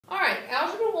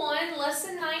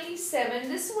7.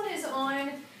 This one is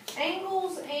on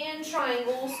angles and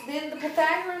triangles, then the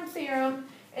Pythagorean Theorem,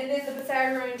 and then the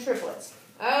Pythagorean Triplets.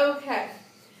 Okay.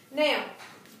 Now,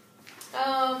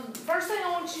 first thing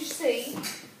I want you to see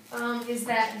is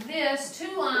that this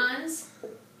two lines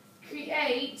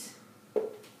create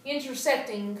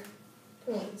intersecting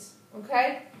points.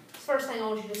 Okay? That's the first thing I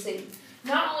want you to see.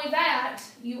 Not only that,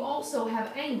 you also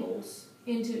have angles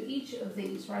into each of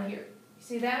these right here. You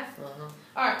see that?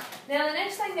 Alright, now the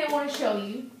next thing they want to show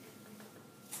you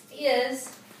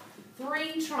is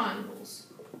 3 triangles.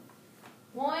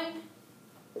 1,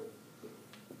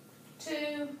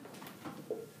 2,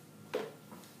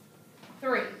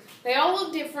 3. They all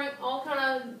look different, all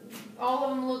of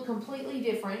them look completely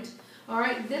different.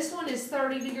 Alright, this one is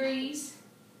 30 degrees,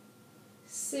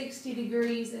 60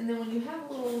 degrees, and then when you have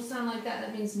a little sign like that,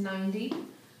 that means 90.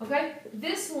 Okay,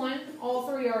 this one, all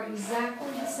 3 are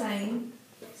exactly the same,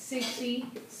 60,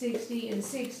 60, and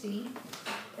 60.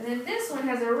 And then this one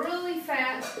has a really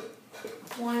fat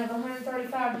one of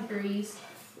 135 degrees,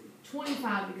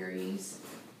 25 degrees,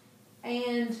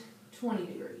 and 20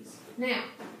 degrees. Now,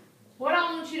 what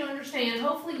I want you to understand,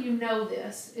 hopefully you know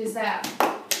this, is that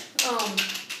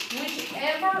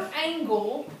whichever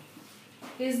angle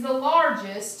is the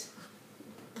largest,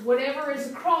 whatever is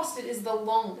across it is the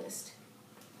longest.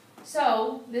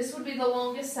 So, this would be the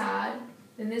longest side,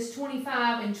 then this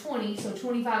 25 and 20, so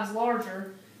 25 is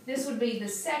larger. This would be the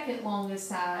second longest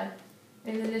side,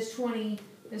 and then this 20,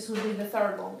 this would be the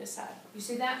third longest side. You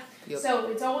see that? Yep. So,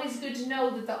 it's always good to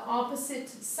know that the opposite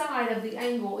side of the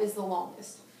angle is the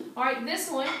longest. Alright,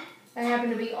 this one, they happen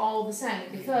to be all the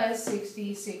same, because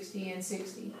 60, 60, and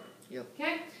 60. Yep.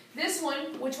 Okay? This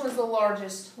one, which one's the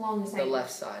longest angle? The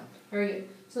left side. Very good.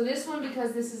 So this one,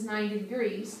 because this is 90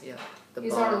 degrees, Yeah.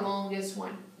 is our longest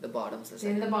one. The bottom's the Then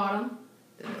second. the bottom.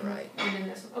 Then the right. And then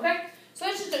this one. Okay? So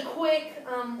it's just a quick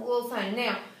little thing.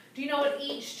 Now, do you know what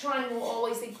each triangle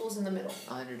always equals in the middle?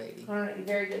 180. 180.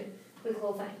 Very good. Quick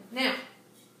little thing. Now,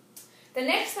 the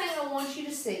next thing I want you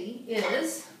to see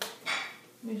is,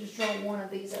 let me just draw one of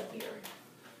these up here.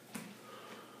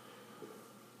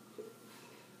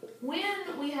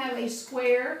 When we have a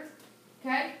square,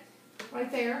 okay,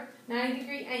 right there,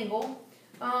 90-degree angle,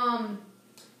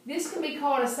 this can be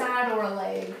called a side or a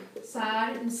leg,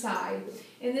 side and side.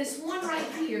 And this one right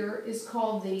here is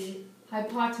called the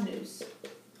hypotenuse.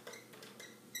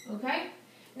 Okay?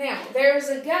 Now, there's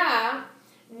a guy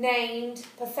named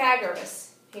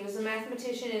Pythagoras. He was a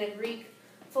mathematician and a Greek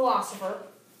philosopher.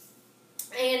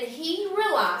 And he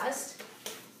realized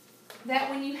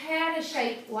that when you had a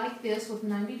shape like this with a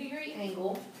 90-degree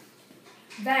angle,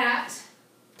 that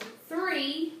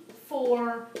 3,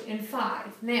 4, and 5.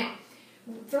 Now,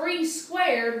 3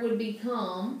 squared would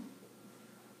become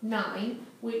 9,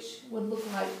 which would look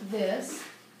like this.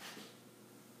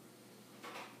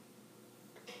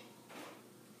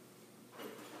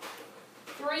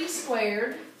 Three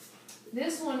squared,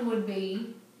 this one would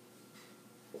be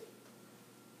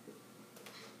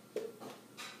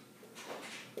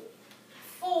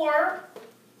 4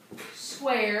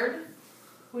 squared,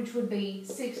 which would be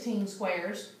 16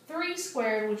 squares. 3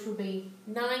 squared, which would be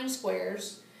 9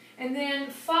 squares. And then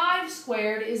 5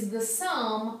 squared is the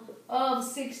sum of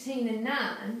 16 and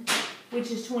 9,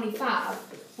 which is 25,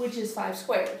 which is 5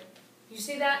 squared. You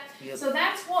see that? Yep. So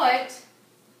that's what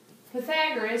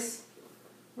Pythagoras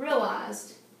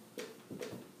realized.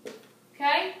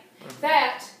 Okay?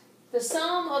 That the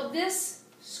sum of this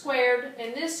squared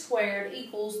and this squared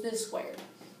equals this squared.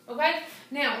 Okay?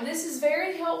 Now, this is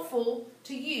very helpful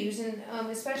to use, and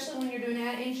especially when you're doing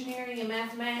engineering and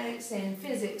mathematics and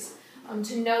physics,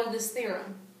 to know this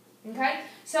theorem. Okay?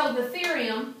 So the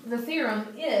theorem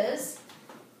is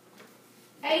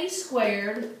a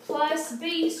squared plus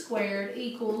b squared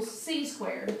equals c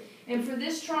squared. And for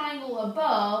this triangle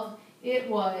above, it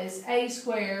was a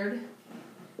squared,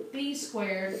 b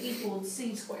squared equals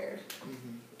c squared.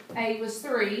 A was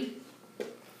 3,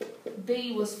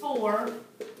 b was 4,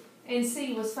 and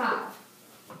c was 5.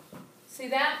 See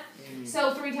that?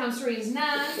 So 3 times 3 is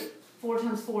 9, 4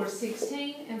 times 4 is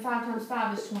 16, and 5 times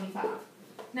 5 is 25.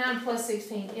 9 plus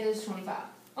 16 is 25.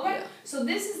 Okay? Yeah. So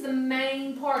this is the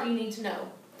main part you need to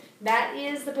know. That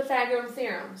is the Pythagorean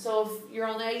Theorem. So if you're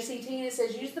on the ACT and it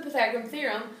says use the Pythagorean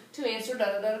Theorem to answer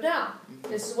da-da-da-da-da.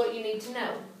 This is what you need to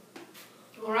know.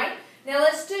 Alright? Now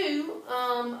let's do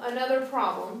another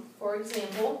problem. For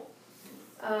example,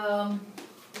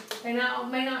 they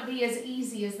may not be as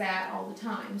easy as that all the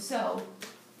time. So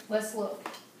let's look.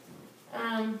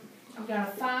 I've got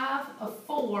a 5, a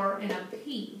 4, and a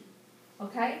P.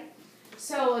 Okay?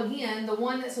 So again, the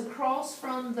one that's across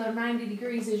from the 90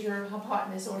 degrees is your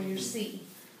hypotenuse or your C.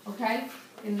 Okay?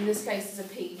 in this case is a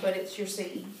p, but it's your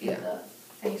c. Yeah. The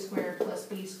a squared plus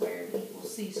b squared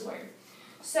equals c squared.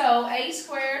 So a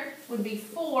squared would be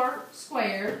 4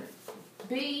 squared,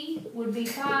 b would be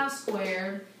 5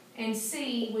 squared, and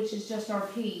c, which is just our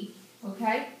p,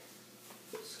 okay,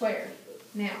 squared.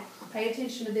 Now, pay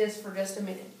attention to this for just a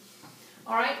minute.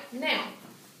 All right, now,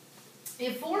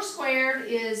 if 4 squared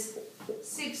is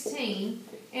 16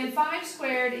 and 5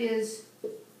 squared is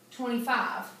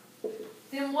 25,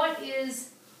 then what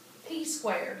is p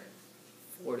squared?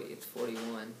 40. It's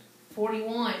 41.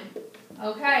 41.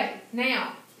 Okay,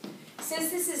 now, since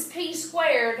this is p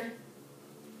squared,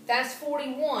 that's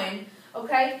 41,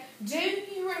 okay? Do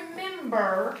you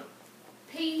remember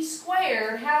p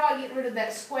squared? How do I get rid of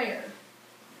that square?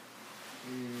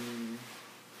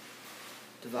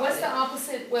 Divide What's it. the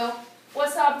opposite? Well,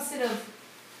 what's the opposite of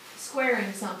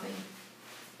squaring something?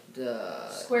 The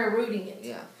Square rooting it.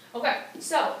 yeah. Okay,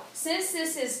 so since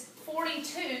this is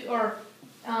 42, or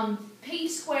p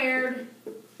squared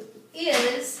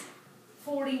is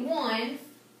 41,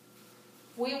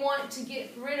 we want to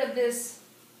get rid of this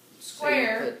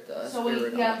square. So we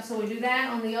do that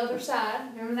on the other side.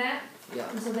 Remember that? Yeah.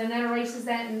 And so then that erases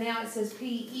that, and now it says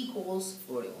p equals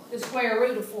 41. the square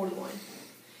root of 41.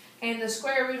 And the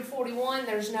square root of 41,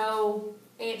 there's no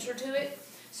answer to it.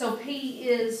 So p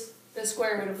is the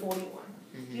square root of 41.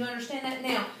 Do you understand that?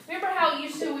 Now, remember how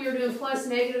used to we were doing plus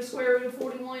negative square root of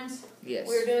 41s? Yes.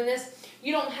 We were doing this.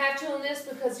 You don't have to on this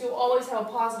because you'll always have a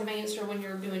positive answer when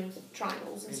you're doing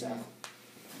triangles and stuff.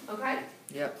 Okay?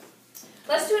 Yep.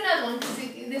 Let's do another one because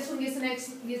this one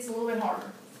gets a little bit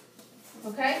harder.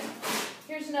 Okay?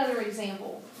 Here's another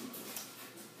example.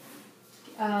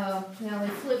 Now they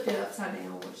flipped it upside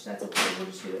down, which that's okay. We'll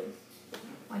just do it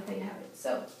like they have it.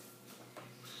 So,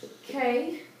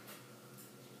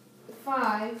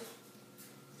 K5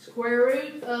 square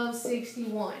root of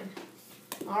 61.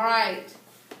 All right.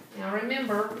 Now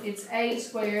remember, it's a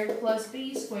squared plus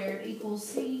b squared equals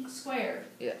c squared.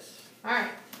 Yes. All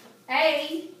right.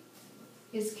 A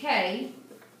is k.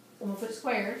 So I'm going to put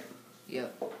squared.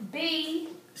 Yep. B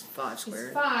It's 5 squared.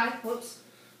 is 5. Whoops.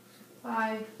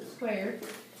 5 squared.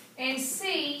 And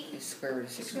c It's square root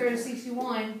of 61. square root of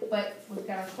 61, but we've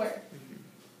got our square.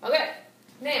 Okay.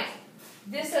 Now,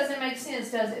 this doesn't make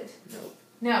sense, does it? Nope.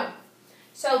 No.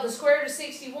 So the square root of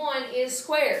 61 is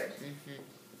squared.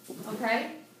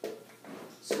 Okay?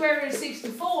 Square root of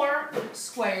 64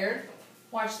 squared.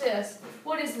 Watch this.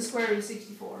 What is the square root of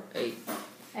 64? 8.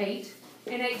 8.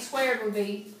 And 8 squared would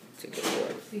be 64.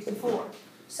 64.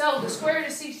 So the square root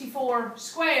of 64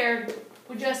 squared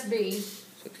would just be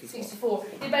 64.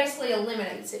 It basically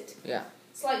eliminates it. Yeah.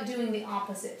 It's like doing the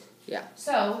opposite. Yeah.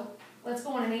 So let's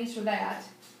go on and answer that.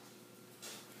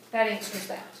 That answers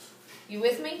that. You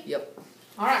with me? Yep.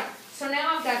 All right. So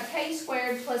now I've got k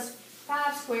squared plus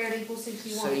 5 squared equals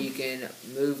 61. So you can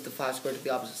move the 5 squared to the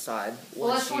opposite side. Well,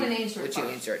 let's go on and answer it Once you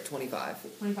first. answer it,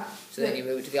 25. 25. So then you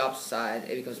move it to the opposite side,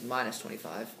 it becomes minus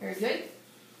 25. Very good.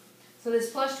 So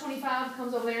this plus 25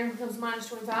 comes over there and becomes minus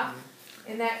 25.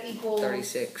 And that equals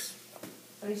 36.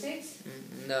 36?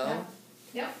 No.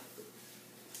 Yep.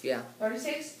 Yeah.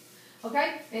 36.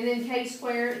 Okay. And then k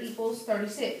squared equals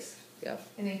 36. Yep.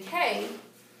 And then k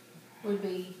would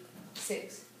be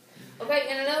 6. Okay,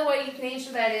 and another way you can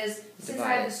answer that is, since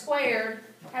I have the square,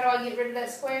 how do I get rid of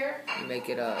that square? You make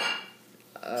it a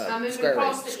I move it square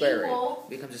across root. the Square equal. root.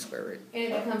 Becomes a square root. And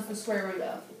it becomes the square root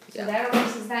of. So Yeah. that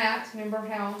erases that. Remember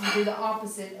how you do the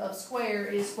opposite of square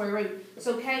is square root.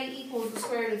 So k equals the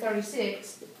square root of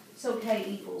 36, so k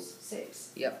equals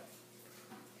 6. Yep.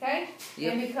 Okay?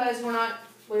 Yep. And because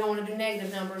we don't want to do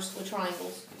negative numbers with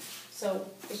triangles, so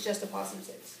it's just a positive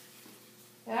 6.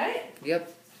 Got it?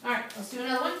 Yep. Alright, let's do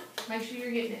another one. Make sure you're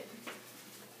getting it.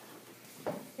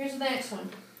 Here's the next one.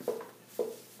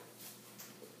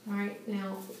 Alright,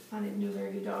 now, I didn't do a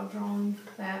very good job drawing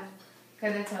that.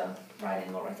 Okay, that's a right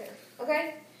angle right there.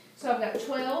 Okay? So I've got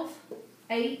 12,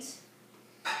 8,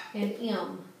 and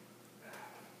m.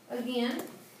 Again,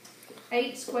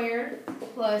 8 squared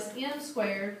plus m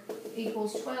squared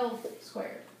equals 12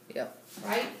 squared. Yep.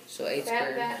 Right? So 8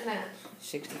 squared. That, and that.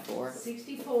 64.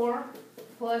 64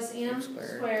 plus m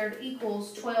squared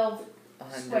equals 12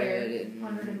 squared.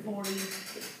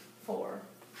 144.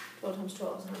 12 times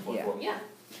 12 is 144. Yeah.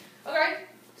 Okay.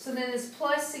 So then this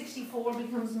plus 64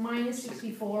 becomes minus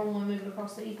 64 when we move it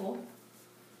across the equal.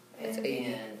 That's And 80.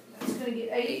 then that's going to get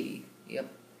 80. 80. Yep.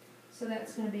 So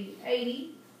that's going to be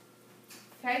 80.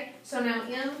 Okay. So now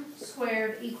m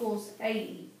squared equals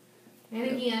 80. And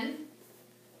again,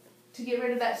 to get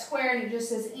rid of that square, and it just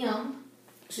says m.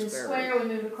 The square, we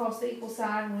move it across the equal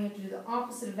side, and we have to do the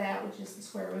opposite of that, which is the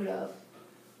square root of.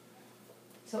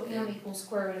 So m equals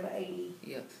square root of 80.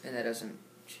 Yep, and that doesn't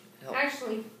help.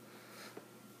 Actually,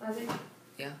 does it?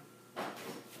 Yeah.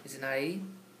 Is it not 80?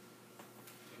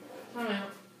 I don't know.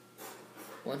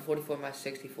 144 minus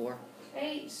 64.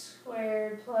 8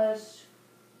 squared plus...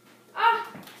 Ah!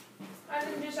 I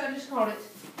just caught it.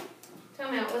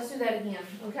 Time out. Let's do that again,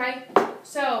 okay?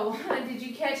 So, did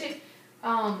you catch it?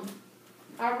 I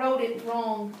wrote it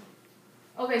wrong.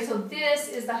 Okay, so this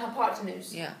is the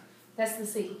hypotenuse. Yeah. That's the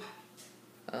C.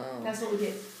 Oh. That's what we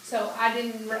did. So, I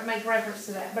didn't make reference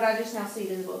to that, but I just now see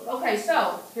it in the book. Okay,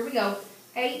 so, here we go.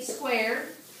 8 squared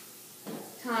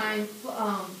times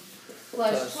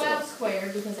plus 12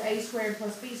 squared, because a squared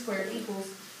plus b squared equals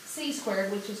c squared,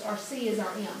 which is our c is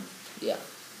our m. Yeah.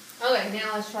 Okay,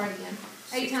 now let's try it again.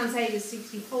 8 times 8 is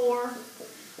 64.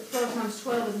 12 times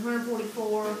 12 is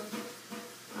 144.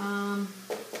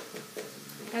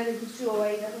 That equals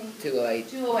 208, I think. 208.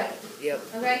 208. Yep.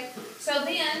 Okay, so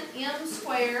then m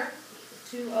squared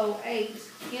 208.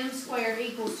 M squared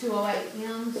equals 208.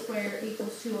 M squared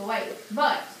equals 208.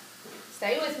 But,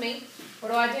 stay with me. What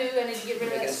do? I need to get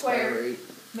rid of that square root.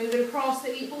 Move it across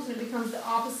the equals and it becomes the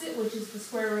opposite, which is the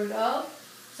square root of.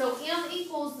 So m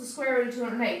equals the square root of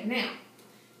 208. Now,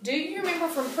 do you remember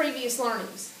from previous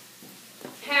learnings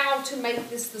how to make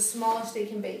this the smallest it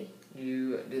can be?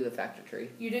 You do the factor tree.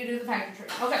 You do the factor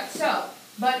tree. Okay, so,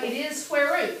 but it is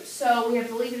square root, so we have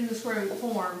to leave it in the square root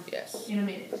form in a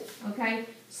minute. Okay,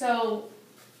 so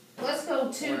let's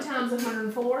go 2 times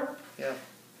 104. Yeah.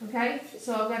 Okay,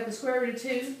 so I've got the square root of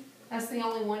 2. That's the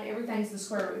only one. Everything's the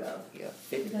square root of. Yeah,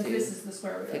 52. Because this is the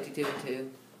square root of. 52 and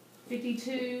 2.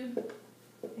 52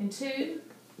 and 2.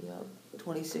 Yeah,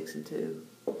 26 and 2.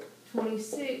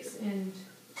 26 and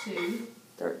 2.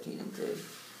 13 and 2.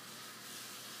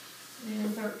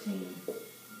 And 13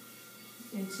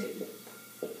 and 2.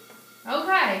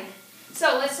 Okay,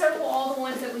 so let's circle all the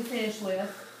ones that we finished with.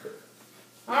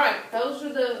 Alright, those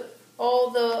are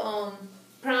all the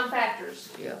prime factors.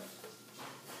 Yeah.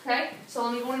 Okay, so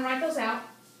let me go and write those out.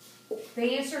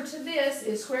 The answer to this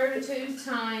is square root of 2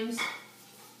 times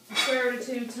square root of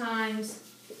 2 times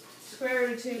square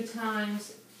root of 2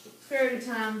 times square root of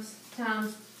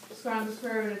times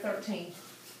square root of 13.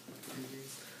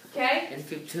 Okay? And if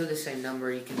you have two of the same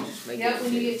number, you can just make it Yep,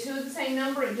 when 2. you get 2 of the same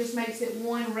number, it just makes it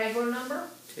one regular number.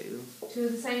 2. 2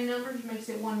 of the same number makes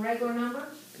it one regular number.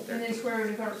 And then square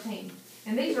root of 13.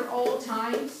 And these are all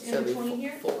times in between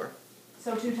here. 4.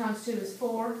 So 2 times 2 is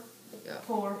 4. Yeah.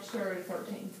 4 square root of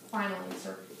 13. Final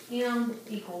answer. M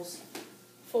equals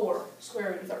 4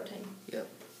 square root of 13. Yep.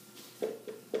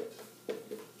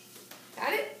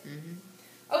 Got it?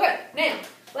 Mm-hmm. Okay, now,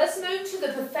 let's move to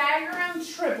the Pythagorean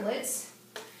Triplets.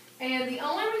 And the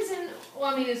only reason,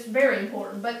 well, I mean, it's very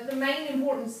important, but the main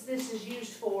importance this is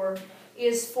used for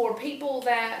is for people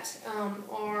that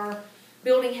are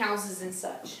building houses and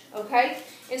such, okay?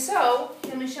 And so,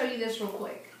 let me show you this real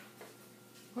quick.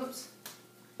 Whoops.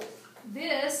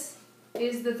 This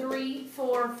is the 3,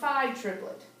 4, 5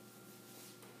 triplet.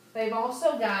 They've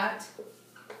also got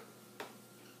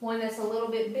one that's a little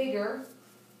bit bigger,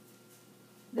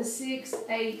 the 6,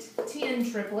 8,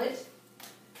 10 triplet.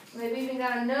 They've even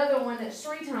got another one that's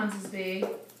 3 times as big,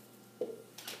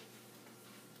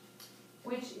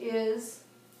 which is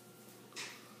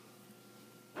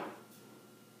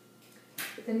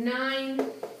the 9,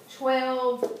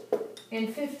 12,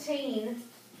 and 15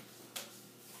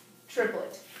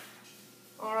 triplet.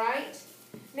 Alright?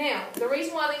 Now, the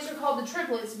reason why these are called the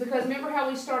triplets is because remember how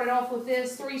we started off with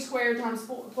this? 3 squared times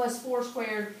 4 plus 4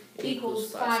 squared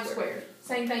equals 5 squared.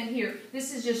 Same thing here.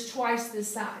 This is just twice this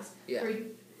size. Yeah.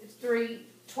 3,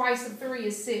 twice of 3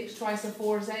 is 6, twice of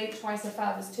 4 is 8, twice of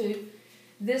 5 is 2.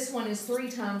 This one is 3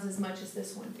 times as much as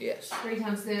this one. Yes. 3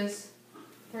 times this,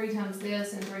 3 times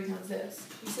this, and 3 times this.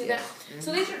 You see Yes. that? Mm-hmm.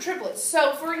 So these are triplets.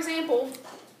 So, for example,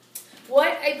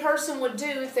 what a person would do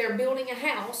if they're building a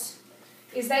house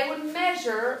is they would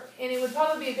measure, and it would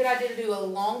probably be a good idea to do a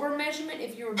longer measurement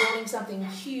if you were building something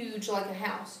huge like a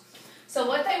house. So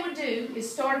what they would do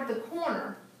is start at the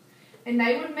corner, and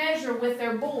they would measure with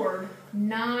their board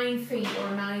 9 feet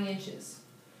or 9 inches,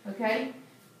 okay,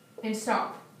 and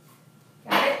stop.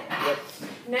 Got it? Yep.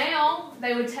 Now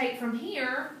they would take from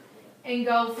here and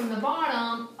go from the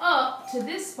bottom up to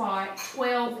this spot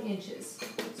 12 inches.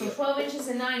 So 12 inches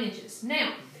and 9 inches.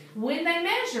 Now, when they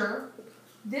measure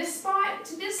this spot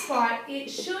to this spot, it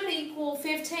should equal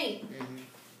 15. Mm-hmm.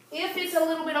 If it's a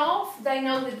little bit off, they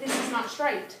know that this is not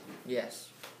straight. Yes.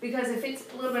 Because if it's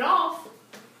a little bit off,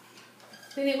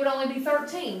 then it would only be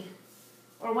 13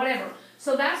 or whatever.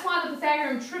 So that's why the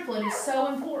Pythagorean triplet is so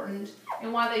important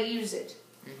and why they use it.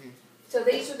 Mm-hmm. So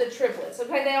these are the triplets.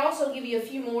 Okay, they also give you a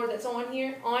few more that's on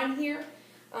here.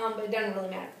 but it doesn't really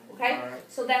matter, okay? All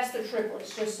right. So that's the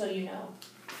triplets, just so you know.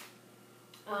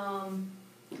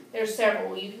 There's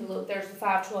several. You can look. There's the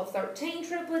 5, 12, 13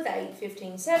 triplet, the 8,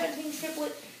 15, 17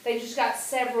 triplet. They just got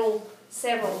several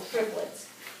triplets,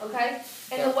 okay?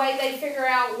 And the way they figure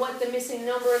out what the missing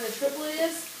number in the triplet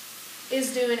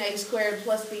is doing a squared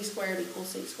plus b squared equals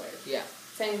c squared. Yeah.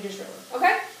 Same we just read.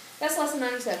 Okay? That's lesson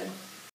 97.